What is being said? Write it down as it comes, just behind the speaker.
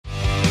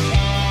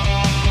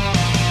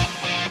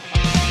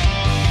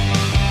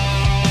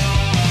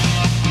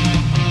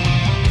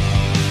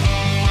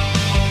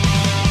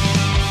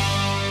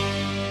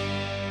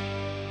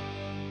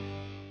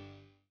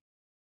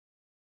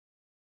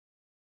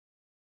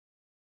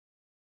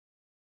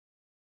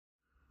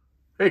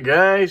Hey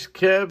guys,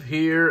 Kev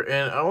here,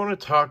 and I want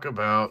to talk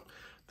about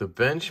the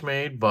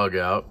Benchmade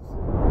Bugout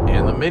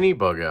and the Mini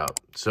Bugout.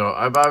 So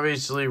I've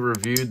obviously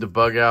reviewed the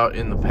Bugout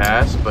in the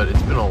past, but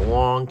it's been a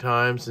long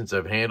time since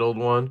I've handled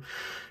one,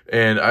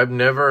 and I've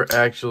never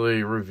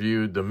actually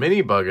reviewed the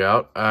Mini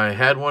Bugout. I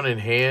had one in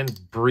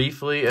hand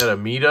briefly at a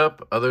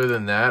meetup. Other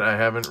than that, I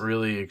haven't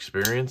really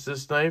experienced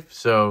this knife,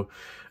 so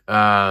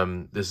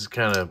this is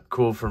kind of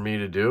cool for me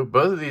to do.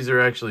 Both of these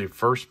are actually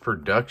first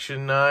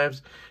production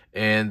knives,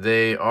 and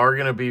they are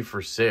going to be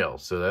for sale,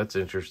 so that's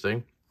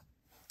interesting.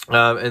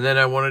 And then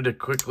I wanted to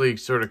quickly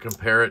sort of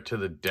compare it to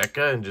the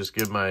Deka and just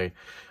give my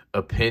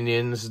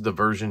opinion. This is the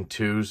version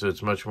 2, so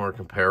it's much more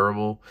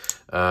comparable,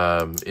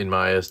 in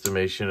my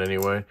estimation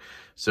anyway.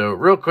 So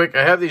real quick,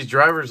 I have these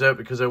drivers out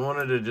because I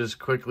wanted to just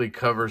quickly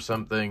cover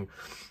something.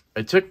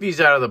 I took these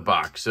out of the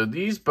box. So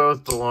these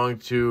both belong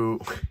to,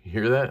 you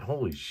hear that?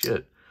 Holy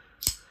shit.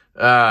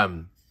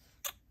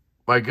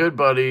 My good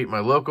buddy, my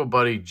local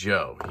buddy,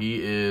 Joe.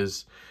 He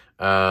is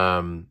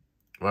my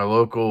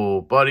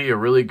local buddy, a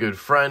really good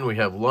friend. We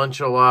have lunch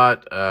a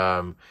lot,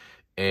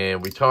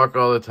 and we talk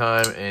all the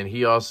time, and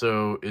he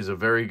also is a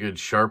very good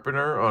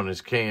sharpener on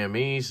his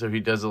KME, so he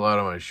does a lot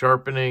of my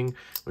sharpening,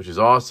 which is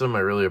awesome. I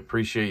really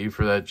appreciate you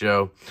for that,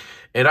 Joe.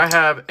 And I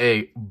have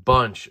a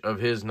bunch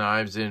of his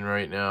knives in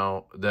right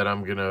now that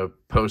I'm going to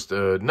post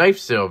a knife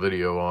sale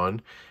video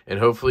on, and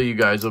hopefully you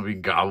guys will be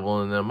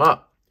gobbling them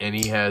up. And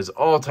he has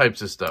all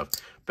types of stuff.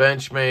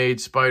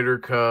 Benchmade,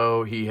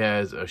 Spyderco, he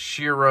has a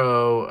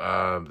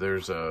Shiro,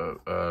 there's a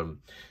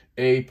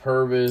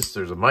Purvis,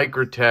 there's a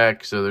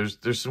Microtech, so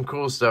there's some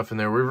cool stuff in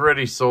there. We've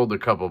already sold a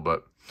couple,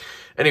 but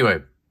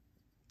anyway,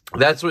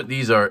 that's what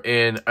these are.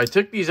 And I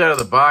took these out of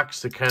the box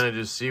to kind of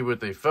just see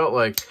what they felt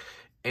like.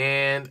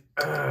 And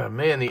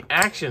man, the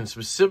action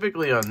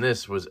specifically on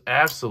this was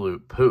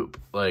absolute poop.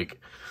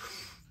 Like,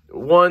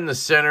 one, the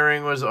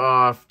centering was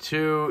off.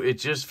 Two, it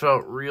just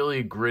felt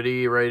really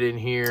gritty right in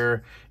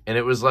here, and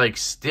it was like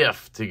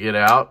stiff to get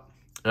out.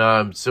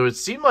 So it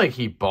seemed like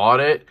he bought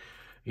it.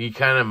 He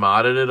kind of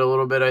modded it a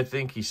little bit, I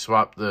think. He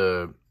swapped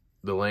the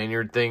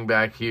lanyard thing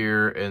back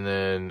here and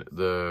then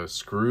the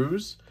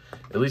screws.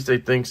 At least I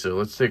think so.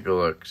 Let's take a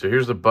look. So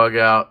here's the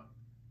Bugout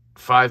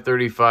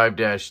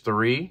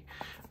 535-3.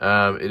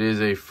 It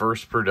is a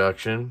first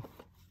production.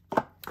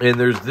 And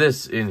there's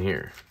this in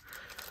here.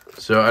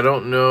 So I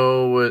don't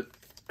know what,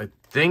 I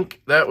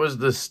think that was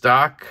the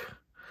stock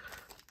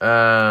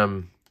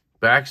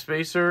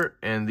backspacer,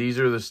 and these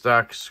are the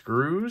stock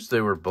screws.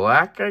 They were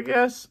black, I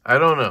guess. I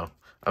don't know.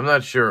 I'm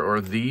not sure. Or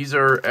these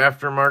are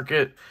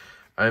aftermarket.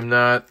 I'm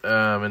not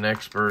an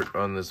expert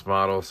on this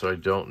model, so I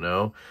don't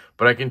know.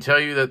 But I can tell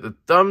you that the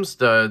thumb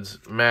studs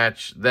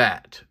match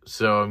that.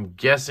 So I'm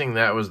guessing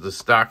that was the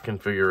stock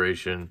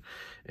configuration,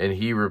 and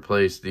he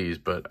replaced these,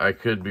 but I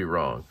could be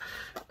wrong.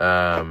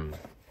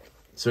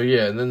 So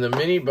yeah, and then the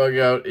Mini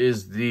Bugout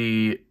is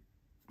the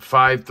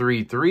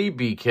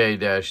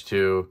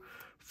 533BK-2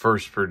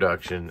 first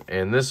production.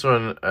 And this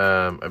one,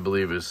 I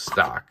believe, is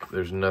stock.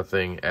 There's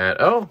nothing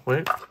at... Oh,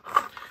 wait.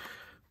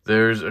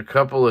 There's a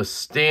couple of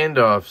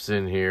standoffs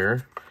in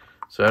here.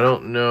 So I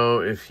don't know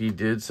if he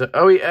did...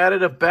 Oh, he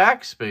added a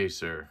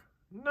backspacer.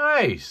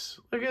 Nice.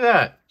 Look at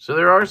that. So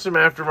there are some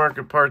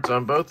aftermarket parts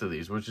on both of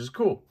these, which is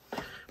cool.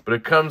 But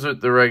it comes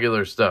with the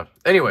regular stuff.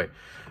 Anyway,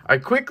 I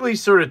quickly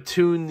sort of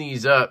tuned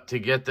these up to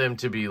get them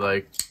to be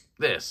like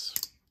this,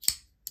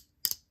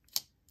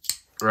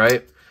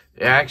 right?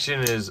 The action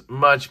is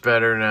much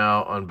better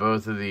now on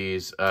both of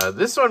these.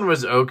 This one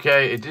was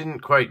okay. It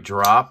didn't quite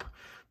drop,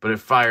 but it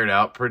fired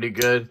out pretty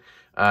good.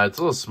 It's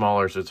a little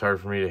smaller, so it's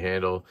hard for me to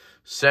handle.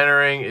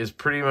 Centering is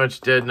pretty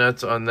much dead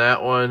nuts on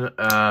that one,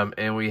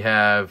 and we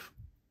have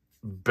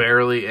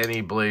barely any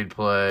blade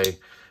play.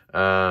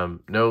 No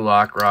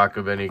lock rock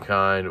of any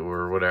kind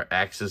or whatever,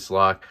 axis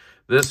lock.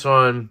 This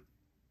one,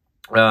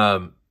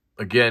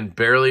 again,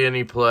 barely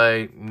any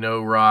play,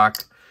 no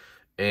rock,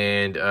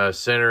 and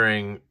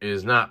centering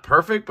is not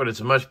perfect, but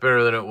it's much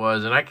better than it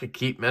was, and I could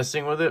keep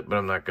messing with it, but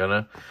I'm not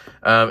gonna.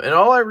 And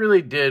all I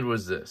really did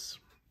was this.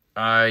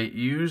 I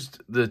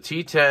used the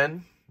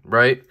T10,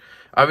 right?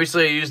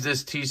 Obviously, I used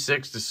this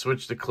T6 to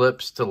switch the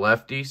clips to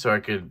lefty so I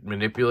could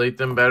manipulate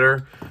them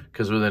better,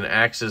 because with an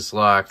axis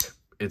lock,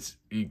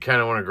 you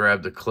kind of want to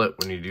grab the clip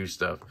when you do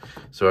stuff.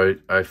 So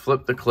I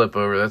flipped the clip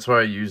over. That's why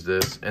I use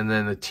this. And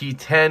then the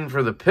T10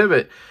 for the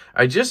pivot,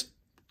 I just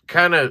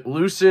kind of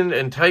loosened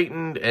and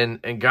tightened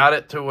and got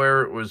it to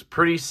where it was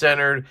pretty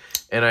centered.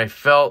 And I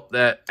felt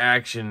that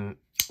action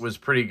was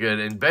pretty good.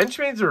 And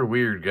Benchmades are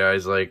weird,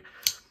 guys. Like,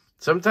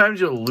 sometimes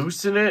you'll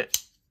loosen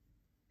it,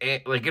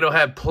 and like it'll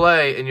have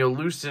play, and you'll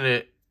loosen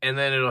it, and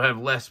then it'll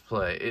have less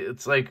play.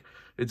 It's like,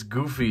 it's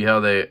goofy how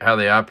they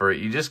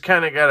operate. You just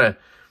kind of gotta...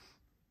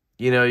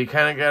 You know, you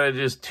kind of got to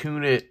just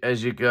tune it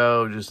as you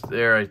go. Just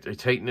there, I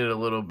tighten it a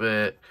little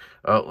bit.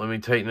 Oh, let me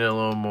tighten it a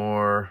little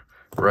more,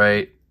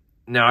 right?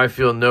 Now I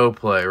feel no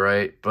play,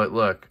 right? But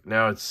look,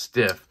 now it's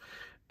stiff.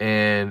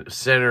 And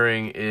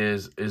centering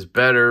is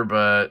better,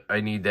 but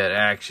I need that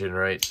action,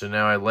 right? So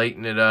now I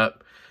lighten it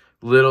up,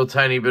 little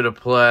tiny bit of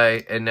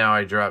play, and now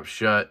I drop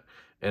shut.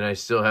 and I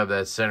still have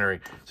that centering.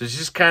 So it's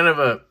just kind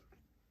of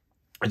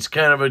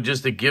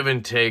just a give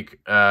and take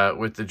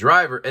with the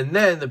driver. And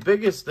then the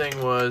biggest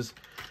thing was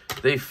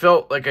they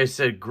felt, like I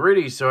said,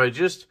 gritty. So I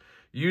just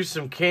used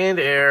some canned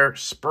air,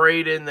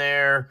 sprayed in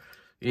there,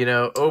 you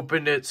know,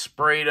 opened it,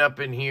 sprayed up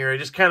in here. I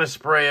just kind of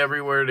spray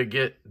everywhere to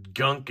get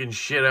gunk and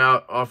shit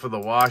out off of the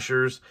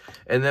washers.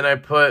 And then I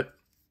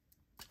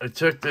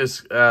took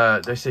this, did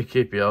I say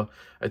KPL?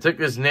 I took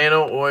this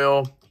nano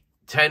oil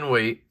 10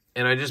 weight,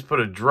 and I just put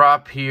a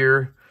drop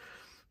here,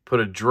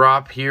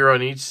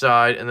 on each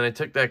side, and then I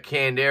took that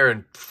canned air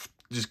and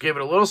just gave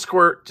it a little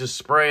squirt to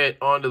spray it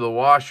onto the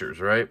washers,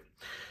 right?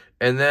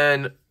 And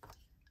then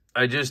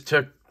I just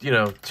took, you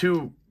know,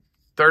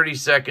 30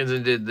 seconds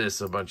and did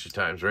this a bunch of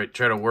times, right?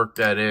 Try to work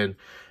that in.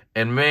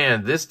 And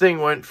man, this thing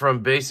went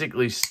from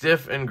basically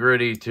stiff and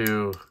gritty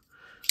to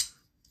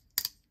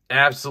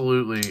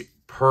absolutely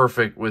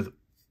perfect with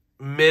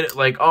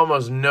like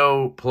almost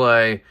no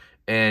play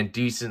and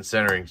decent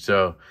centering.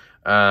 So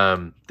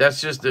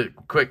that's just a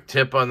quick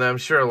tip on that. I'm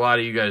sure a lot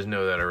of you guys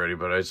know that already,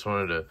 but I just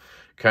wanted to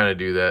kind of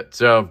do that.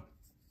 So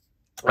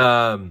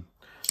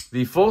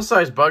the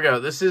full-size bug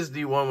out, this is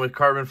the one with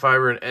carbon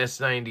fiber and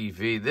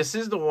S90V. This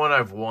is the one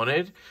I've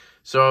wanted.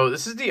 So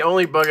this is the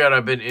only bug out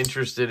I've been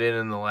interested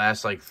in the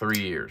last like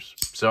 3 years.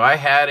 So I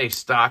had a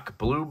stock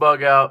blue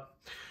bug out,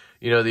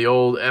 you know, the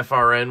old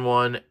FRN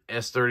one,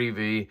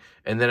 S30V,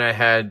 and then I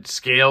had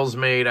scales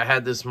made. I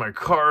had this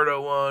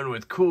micarta one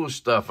with cool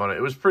stuff on it.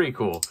 It was pretty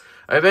cool.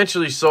 I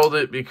eventually sold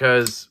it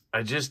because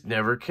I just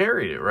never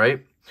carried it,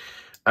 right?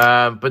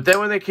 But then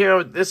when they came out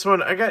with this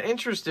one, I got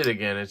interested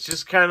again. It's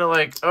just kind of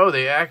like, oh,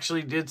 they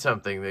actually did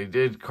something. They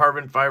did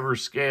carbon fiber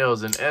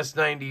scales and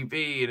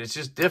S90V, and it's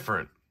just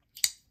different.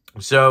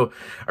 So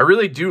I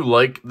really do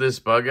like this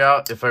bug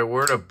out. If I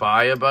were to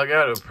buy a bug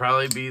out, it would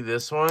probably be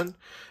this one.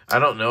 I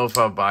don't know if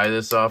I'll buy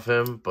this off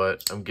him,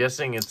 but I'm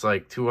guessing it's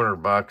like 200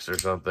 bucks or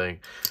something.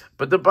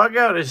 But the bug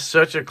out is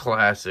such a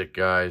classic,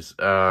 guys.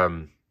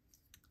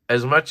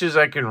 As much as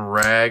I can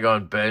rag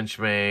on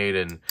Benchmade,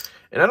 and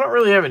I don't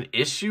really have an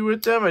issue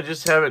with them, I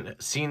just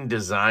haven't seen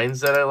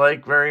designs that I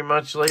like very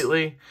much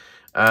lately.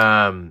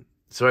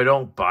 So I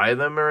don't buy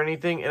them or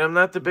anything, and I'm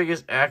not the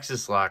biggest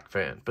Axis lock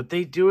fan, but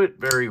they do it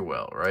very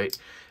well, right?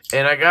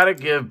 And I gotta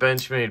give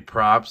Benchmade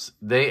props.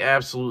 They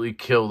absolutely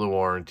kill the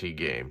warranty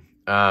game.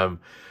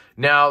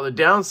 Now, the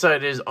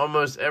downside is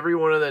almost every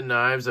one of the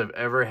knives I've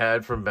ever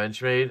had from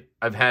Benchmade,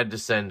 I've had to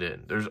send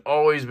in. There's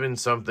always been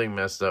something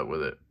messed up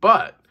with it.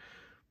 But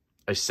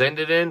I send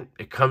it in,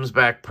 it comes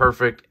back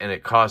perfect, and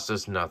it costs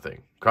us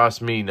nothing.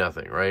 Costs me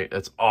nothing, right?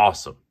 That's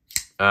awesome.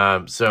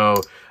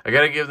 So I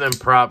got to give them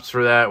props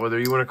for that. Whether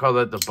you want to call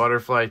that the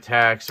butterfly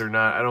tax or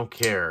not, I don't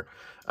care.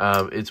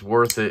 It's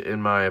worth it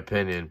in my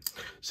opinion.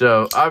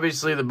 So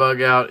obviously the bug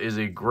out is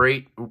a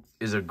great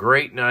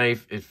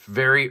knife. It's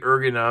very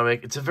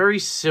ergonomic. It's a very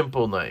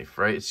simple knife,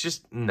 right? It's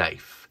just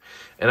knife.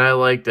 And I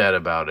like that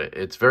about it.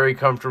 It's very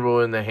comfortable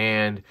in the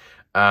hand.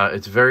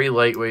 It's very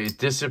lightweight. It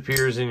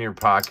disappears in your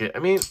pocket. I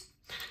mean,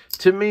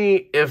 to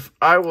me, if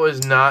I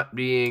was not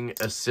being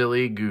a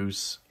silly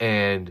goose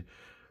and,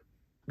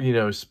 you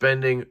know,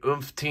 spending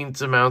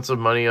umpteenth amounts of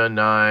money on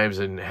knives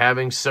and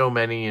having so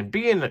many and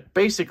being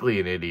basically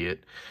an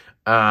idiot,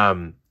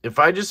 if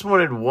I just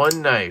wanted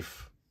one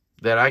knife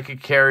that I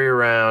could carry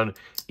around,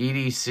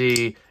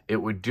 EDC, it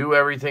would do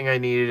everything I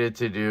needed it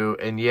to do,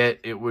 and yet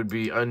it would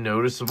be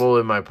unnoticeable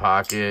in my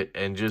pocket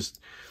and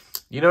just,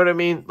 you know what I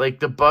mean? Like,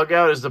 the bug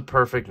out is the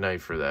perfect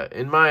knife for that,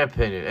 in my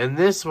opinion. And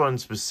this one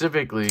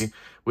specifically,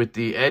 with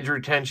the edge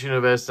retention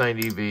of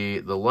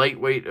S90V, the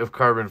lightweight of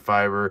carbon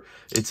fiber,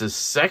 it's a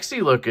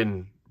sexy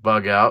looking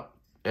bug out.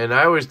 And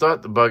I always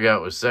thought the bug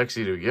out was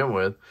sexy to begin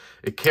with.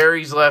 It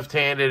carries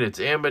left-handed. It's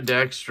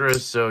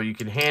ambidextrous, so you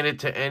can hand it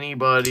to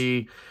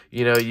anybody.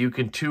 You know, you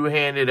can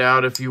two-hand it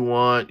out if you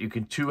want. You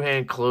can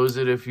two-hand close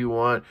it if you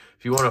want.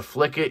 If you want to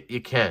flick it,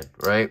 you can,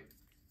 right?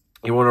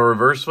 You want to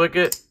reverse flick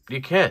it?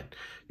 You can.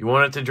 You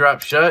want it to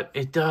drop shut?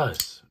 It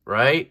does,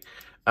 right?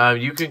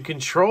 You can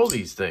control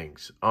these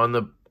things on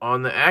the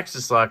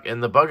Axis lock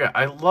and the bug out.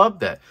 I love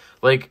that.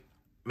 Like,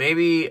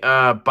 maybe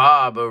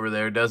Bob over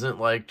there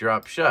doesn't like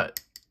drop shut.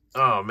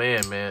 Oh,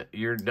 man,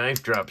 your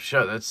knife drops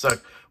shut. That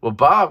sucks. Well,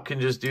 Bob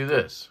can just do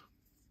this,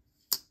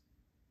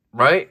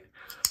 right?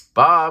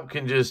 Bob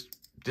can just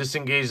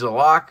disengage the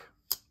lock,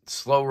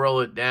 slow roll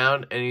it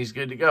down, and he's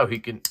good to go. He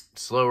can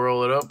slow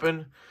roll it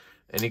open,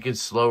 and he can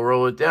slow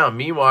roll it down.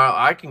 Meanwhile,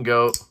 I can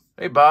go,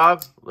 hey,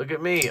 Bob, look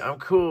at me. I'm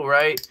cool,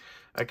 right?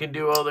 I can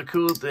do all the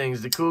cool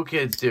things the cool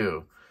kids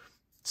do.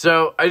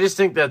 So I just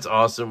think that's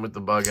awesome with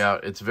the bug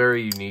out. It's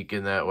very unique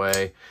in that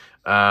way.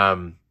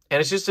 And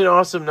it's just an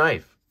awesome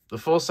knife. The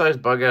full-size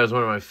bug out is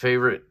one of my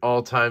favorite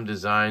all-time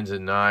designs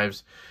and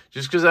knives.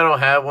 Just because I don't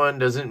have one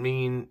doesn't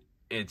mean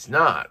it's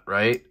not,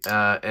 right?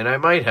 And I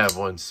might have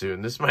one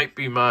soon. This might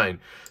be mine.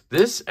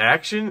 This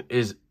action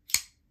is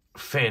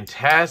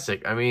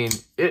fantastic. I mean,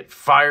 it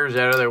fires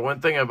out of there.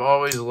 One thing I've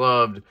always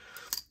loved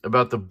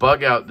about the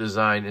bug out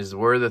design is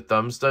where the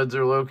thumb studs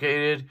are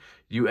located.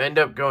 You end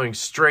up going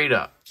straight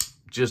up,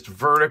 just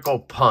vertical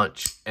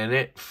punch, and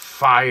it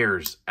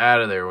fires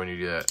out of there when you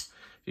do that.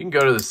 You can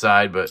go to the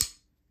side, but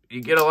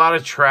you get a lot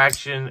of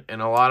traction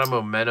and a lot of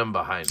momentum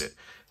behind it.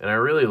 And I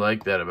really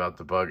like that about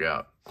the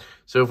Bugout.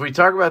 So if we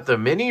talk about the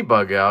mini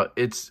Bugout,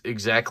 it's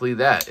exactly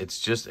that. It's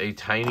just a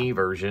tiny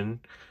version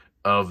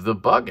of the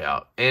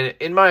Bugout. And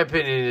in my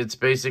opinion, it's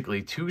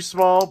basically too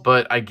small,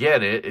 but I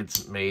get it.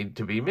 It's made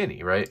to be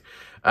mini, right?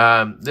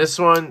 This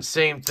one,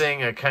 same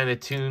thing. I kind of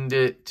tuned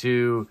it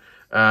to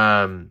be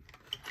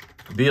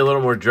a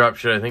little more drop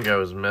shot. I think I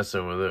was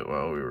messing with it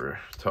while we were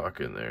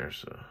talking there.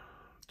 So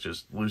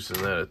just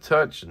loosen that a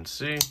touch and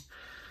see.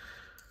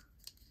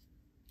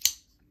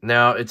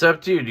 Now, it's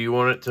up to you. Do you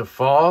want it to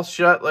fall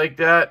shut like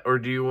that, or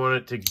do you want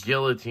it to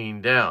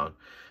guillotine down?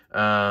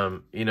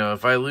 You know,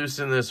 if I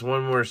loosen this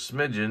one more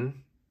smidgen,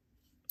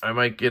 I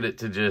might get it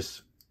to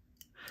just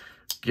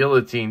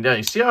guillotine down.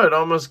 You see how it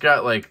almost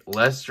got, like,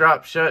 less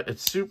drop shut?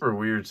 It's super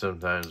weird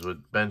sometimes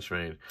with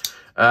Benchmade.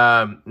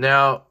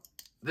 Now,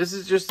 this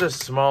is just a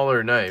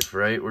smaller knife,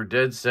 right? We're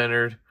dead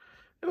centered.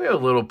 We have a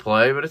little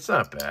play, but it's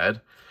not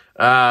bad.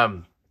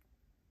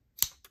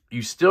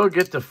 You still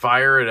get to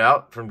fire it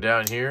out from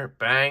down here.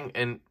 Bang.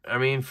 And, I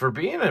mean, for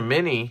being a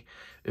mini,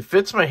 it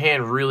fits my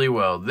hand really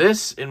well.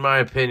 This, in my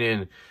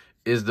opinion,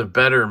 is the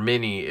better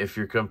mini if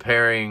you're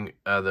comparing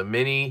the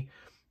mini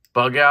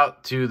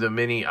Bugout to the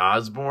mini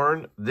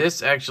Osborne.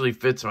 This actually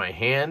fits my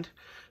hand.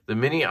 The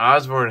mini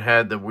Osborne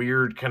had the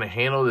weird kind of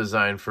handle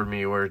design for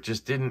me where it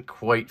just didn't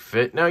quite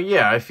fit. Now,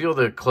 yeah, I feel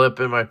the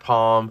clip in my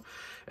palm.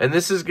 And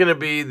this is going to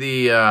be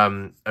the,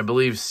 I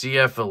believe,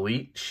 CF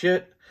Elite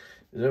shit.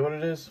 Is that what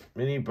it is?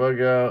 Mini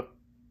Bugout.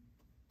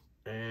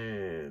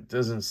 It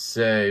doesn't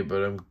say,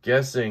 but I'm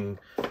guessing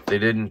they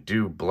didn't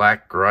do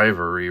black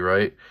grivery,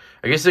 right?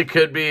 I guess it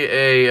could be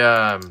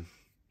a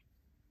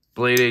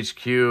Blade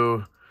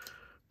HQ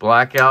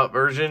blackout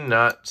version,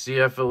 not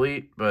CF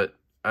Elite, but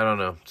I don't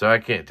know. So I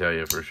can't tell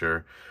you for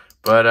sure.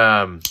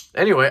 But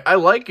anyway, I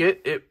like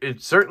it.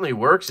 It certainly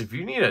works. If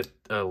you need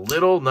a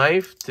little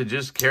knife to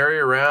just carry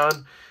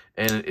around,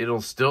 and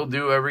it'll still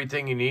do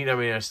everything you need. I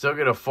mean, I still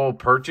get a full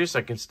purchase.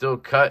 I can still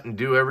cut and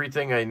do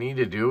everything I need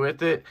to do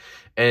with it.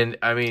 And,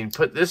 I mean,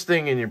 put this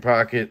thing in your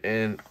pocket,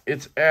 and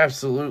it's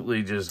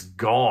absolutely just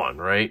gone,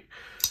 right?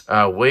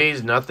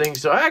 Weighs nothing.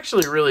 So I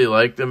actually really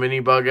like the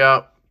mini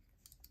Bugout.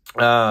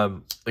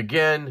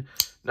 Again,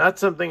 not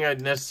something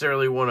I'd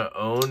necessarily want to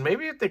own.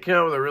 Maybe if they came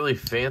out with a really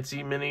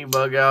fancy mini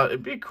Bugout,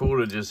 it'd be cool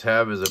to just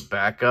have as a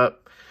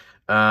backup.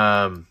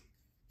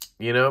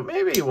 You know,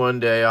 maybe one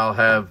day I'll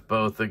have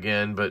both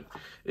again, but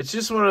it's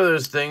just one of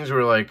those things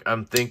where, like,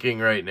 I'm thinking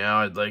right now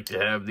I'd like to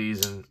have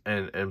these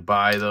and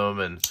buy them,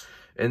 and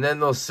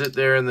then they'll sit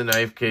there in the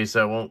knife case.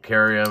 I won't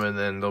carry them, and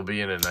then they'll be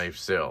in a knife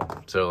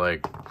sale. So,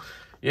 like,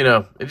 you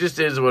know, it just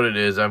is what it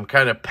is. I'm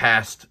kind of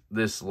past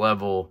this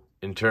level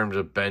in terms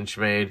of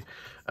Benchmade,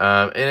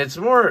 and it's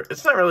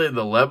not really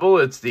the level,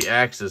 it's the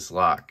axis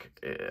lock.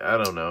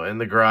 I don't know, and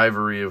the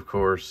grivery, of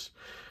course.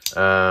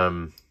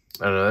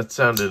 I don't know, that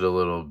sounded a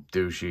little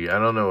douchey. I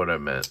don't know what I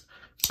meant.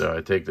 So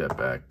I take that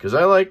back. Because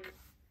I like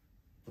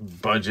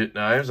budget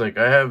knives. Like,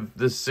 I have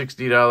this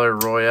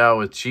 $60 Royale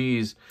with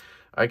cheese.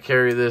 I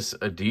carry this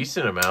a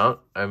decent amount.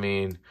 I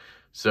mean,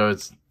 so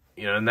it's,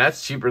 you know, and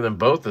that's cheaper than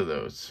both of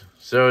those.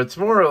 So it's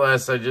more or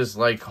less, I just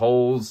like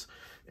holes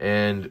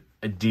and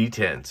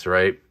detents,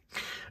 right?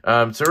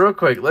 So real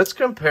quick, let's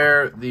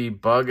compare the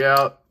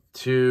Bugout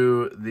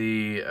to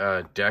the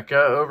Deka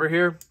over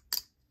here.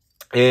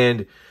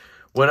 And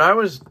when I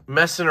was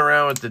messing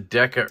around with the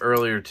Deka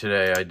earlier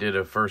today, I did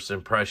a first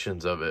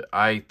impressions of it.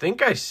 I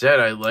think I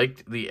said I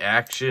liked the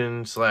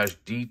action /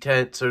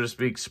 detent, so to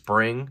speak,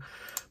 spring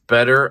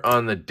better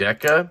on the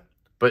Deka.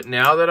 But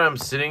now that I'm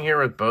sitting here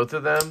with both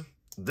of them,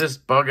 this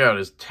Bugout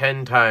is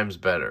 10 times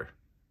better.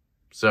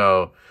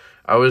 So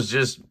I was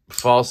just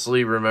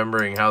falsely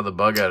remembering how the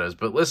Bugout is.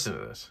 But listen to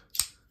this.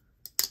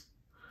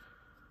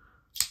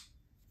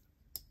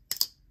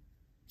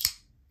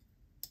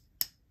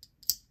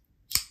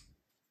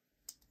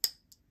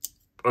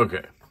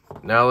 Okay,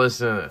 now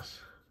listen to this.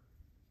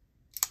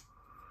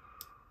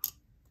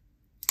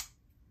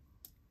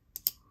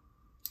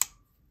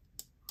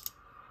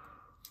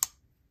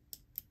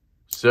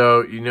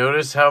 So you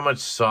notice how much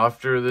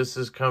softer this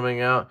is coming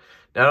out?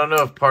 Now, I don't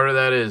know if part of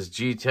that is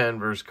G10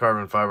 versus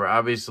carbon fiber.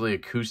 Obviously,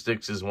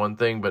 acoustics is one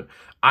thing, but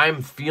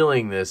I'm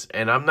feeling this,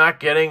 and I'm not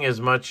getting as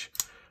much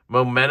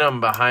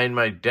momentum behind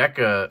my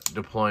Deka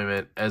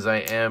deployment as I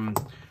am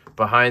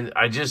behind.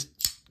 I just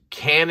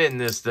cannon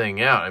this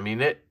thing out. I mean,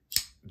 it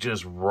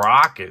just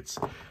rockets,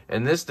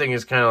 and this thing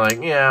is kind of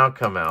like, yeah, I'll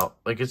come out.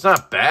 Like, it's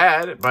not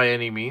bad by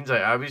any means.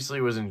 I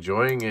obviously was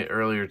enjoying it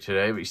earlier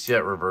today, but you see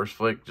that reverse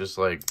flick just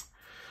like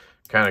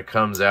kind of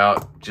comes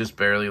out, just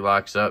barely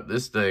locks up.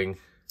 This thing,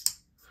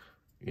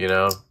 you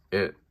know,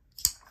 it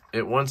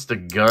wants to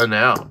gun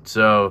out.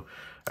 So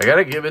I got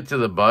to give it to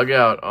the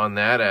Bugout on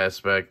that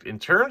aspect. In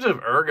terms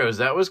of ergos,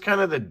 that was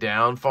kind of the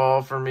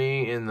downfall for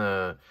me in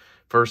the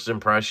first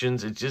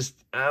impressions. It just,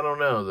 I don't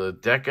know, the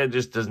Deka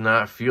just does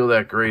not feel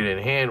that great in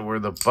hand, where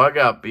the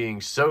Bugout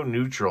being so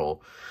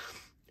neutral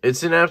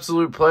it's an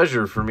absolute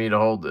pleasure for me to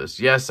hold this.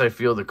 Yes, I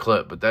feel the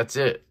clip, but that's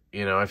it.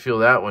 You know, I feel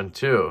that one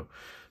too.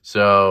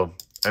 So,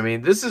 I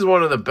mean, this is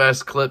one of the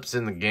best clips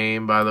in the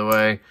game, by the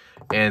way.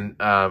 And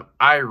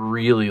I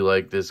really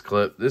like this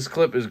clip. This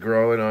clip is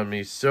growing on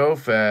me so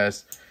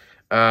fast.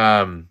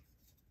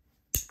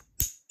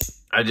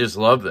 I just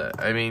love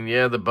that. I mean,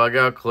 yeah, the bug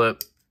out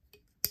clip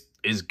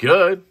is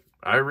good.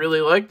 I really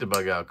like the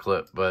bug out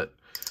clip, but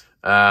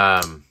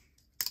I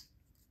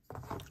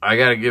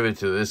got to give it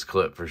to this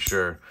clip for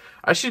sure.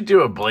 I should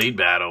do a blade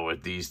battle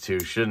with these two,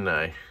 shouldn't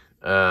I?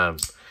 I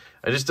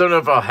just don't know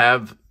if I'll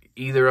have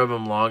either of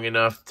them long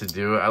enough to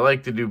do it. I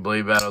like to do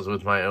blade battles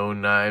with my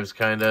own knives,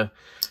 kind of.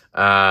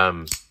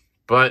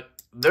 But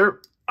they're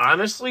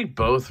honestly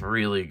both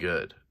really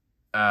good.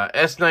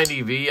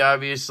 S90V,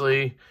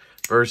 obviously,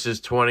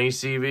 versus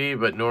 20CV,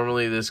 but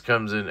normally this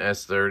comes in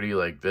S30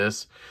 like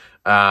this.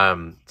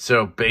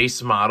 So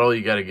base model,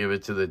 you got to give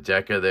it to the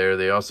Deka there.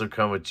 They also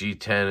come with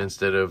G10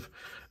 instead of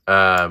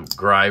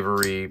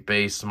Grivery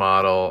base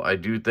model. I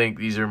do think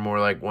these are more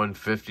like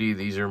 150.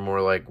 These are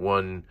more like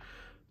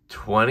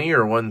 120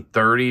 or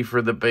 130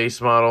 for the base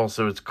model.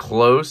 So it's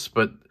close,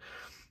 but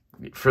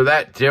for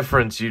that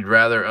difference, you'd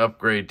rather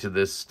upgrade to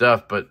this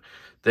stuff. But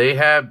they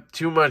have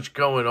too much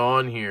going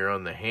on here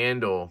on the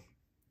handle,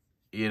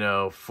 you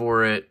know,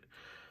 for it.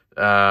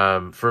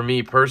 For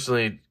me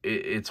personally,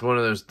 it's one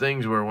of those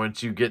things where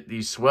once you get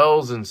these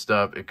swells and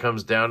stuff, it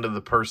comes down to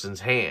the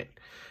person's hand.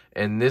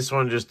 And this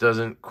one just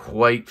doesn't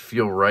quite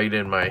feel right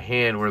in my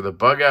hand, where the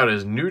bug out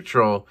is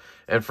neutral.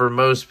 And for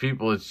most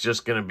people, it's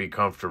just going to be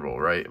comfortable,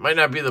 right? It might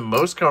not be the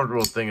most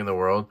comfortable thing in the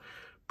world,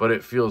 but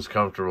it feels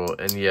comfortable.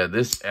 And yeah,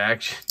 this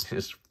action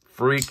is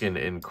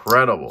freaking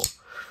incredible.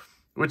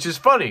 Which is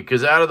funny,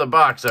 because out of the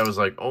box, I was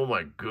like, oh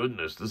my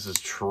goodness, this is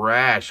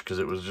trash, because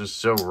it was just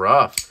so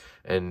rough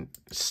and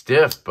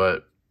stiff.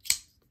 But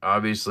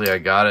obviously, I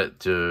got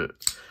it to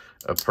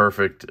a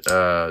perfect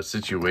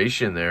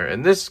situation there.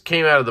 And this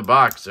came out of the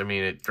box. I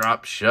mean, it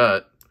dropped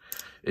shut.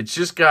 It's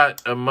just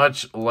got a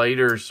much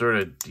lighter sort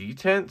of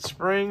detent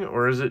spring,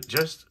 or is it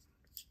just...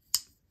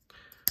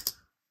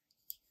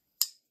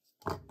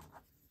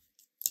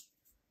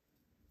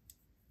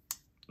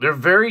 They're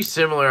very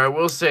similar. I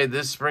will say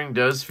this spring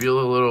does feel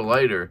a little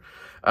lighter.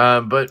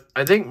 But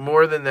I think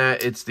more than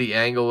that, it's the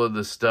angle of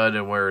the stud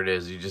and where it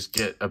is. You just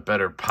get a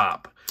better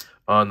pop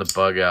on the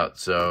bug out.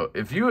 So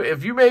if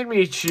you made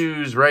me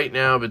choose right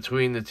now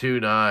between the two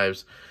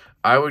knives,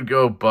 I would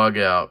go bug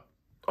out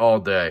all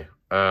day.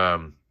 I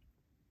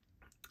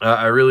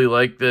really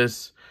like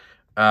this.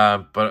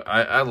 But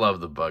I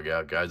love the bug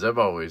out, guys. I've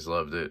always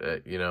loved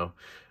it. You know,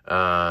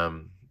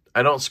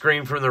 I don't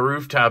scream from the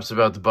rooftops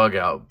about the bug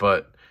out,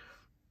 but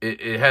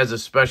it has a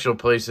special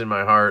place in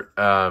my heart.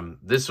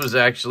 This was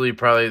actually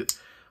probably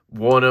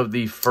one of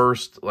the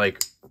first,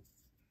 like,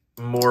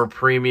 more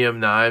premium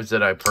knives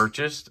that I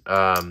purchased.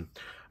 I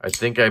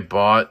think I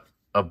bought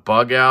a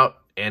bug out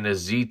and a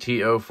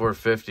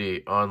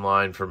ZT-0450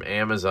 online from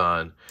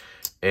Amazon,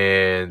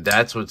 and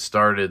that's what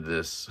started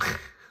this.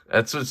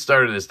 That's what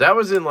started this. That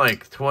was in,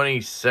 like,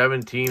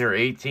 2017 or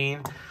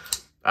 18.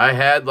 I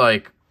had,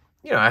 like,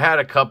 you know, I had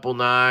a couple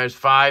knives,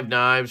 5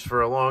 knives for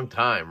a long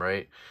time,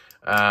 right?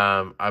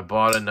 I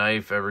bought a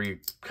knife every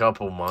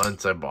couple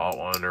months. I bought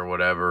one or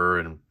whatever.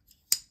 And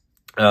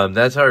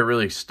that's how I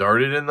really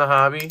started in the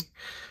hobby.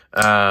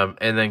 And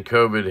then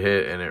COVID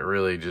hit and it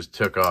really just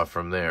took off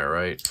from there,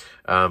 right?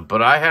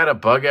 But I had a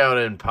bug out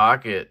in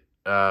pocket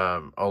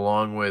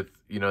along with,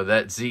 you know,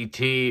 that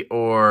ZT,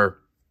 or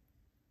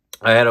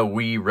I had a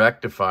Wii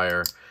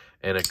rectifier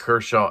and a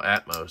Kershaw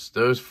Atmos.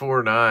 Those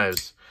 4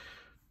 knives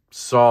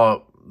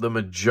saw the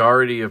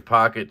majority of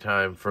pocket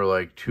time for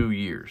like 2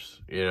 years,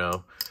 you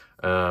know.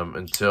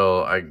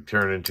 Until I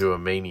turned into a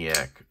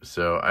maniac.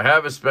 So I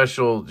have a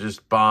special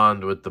just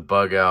bond with the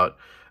bug out.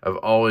 I've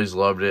always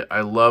loved it.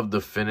 I love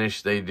the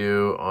finish they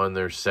do on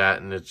their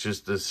satin. It's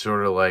just this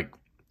sort of like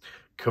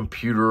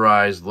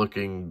computerized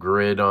looking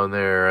grid on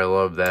there. I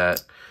love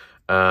that.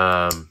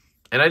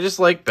 And I just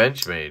like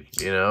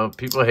Benchmade. You know,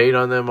 people hate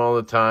on them all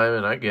the time,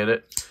 and I get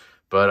it.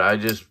 But I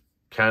just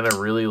kind of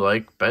really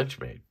like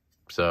Benchmade.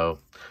 So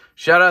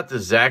shout out to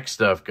Zach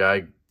Stuff,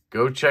 guy.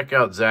 Go check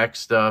out Zach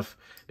Stuff.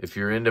 If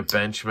you're into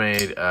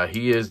Benchmade,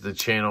 he is the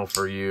channel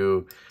for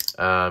you.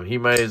 He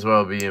might as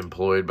well be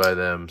employed by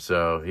them.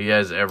 So he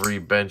has every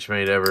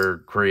Benchmade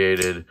ever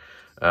created.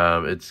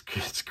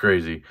 It's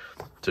crazy.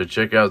 So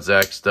check out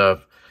Zach's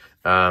stuff.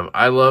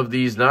 I love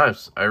these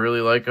knives. I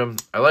really like them.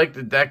 I like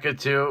the Deka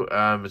too.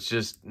 It's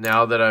just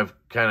now that I've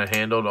kind of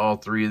handled all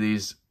 3 of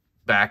these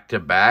back to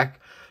back,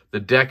 the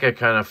Deka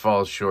kind of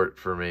falls short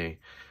for me.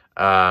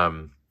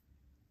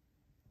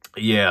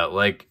 Yeah,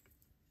 like,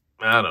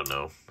 I don't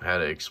know how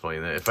to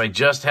explain that. If I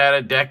just had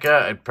a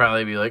Deka, I'd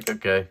probably be like,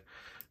 okay,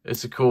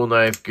 it's a cool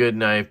knife, good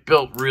knife,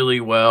 built really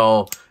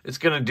well. It's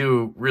going to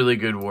do really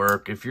good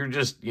work. If you're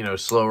just, you know,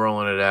 slow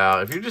rolling it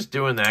out, if you're just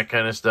doing that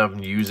kind of stuff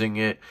and using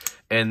it,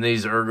 and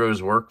these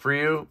ergos work for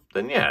you,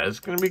 then yeah, it's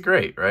going to be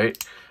great, right?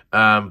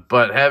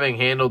 But having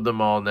handled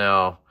them all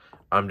now,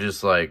 I'm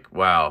just like,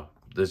 wow,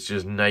 this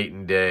just night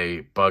and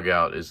day bug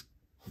out is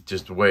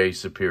just way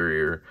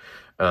superior.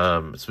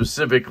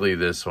 Specifically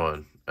this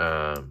one.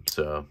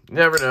 So you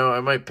never know. I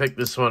might pick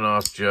this one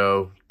off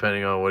Joe,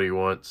 depending on what he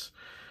wants.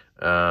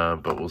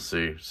 But we'll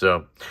see.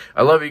 So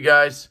I love you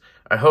guys.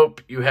 I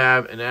hope you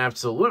have an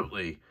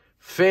absolutely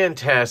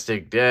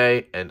fantastic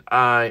day, and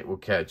I will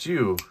catch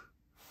you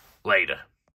later.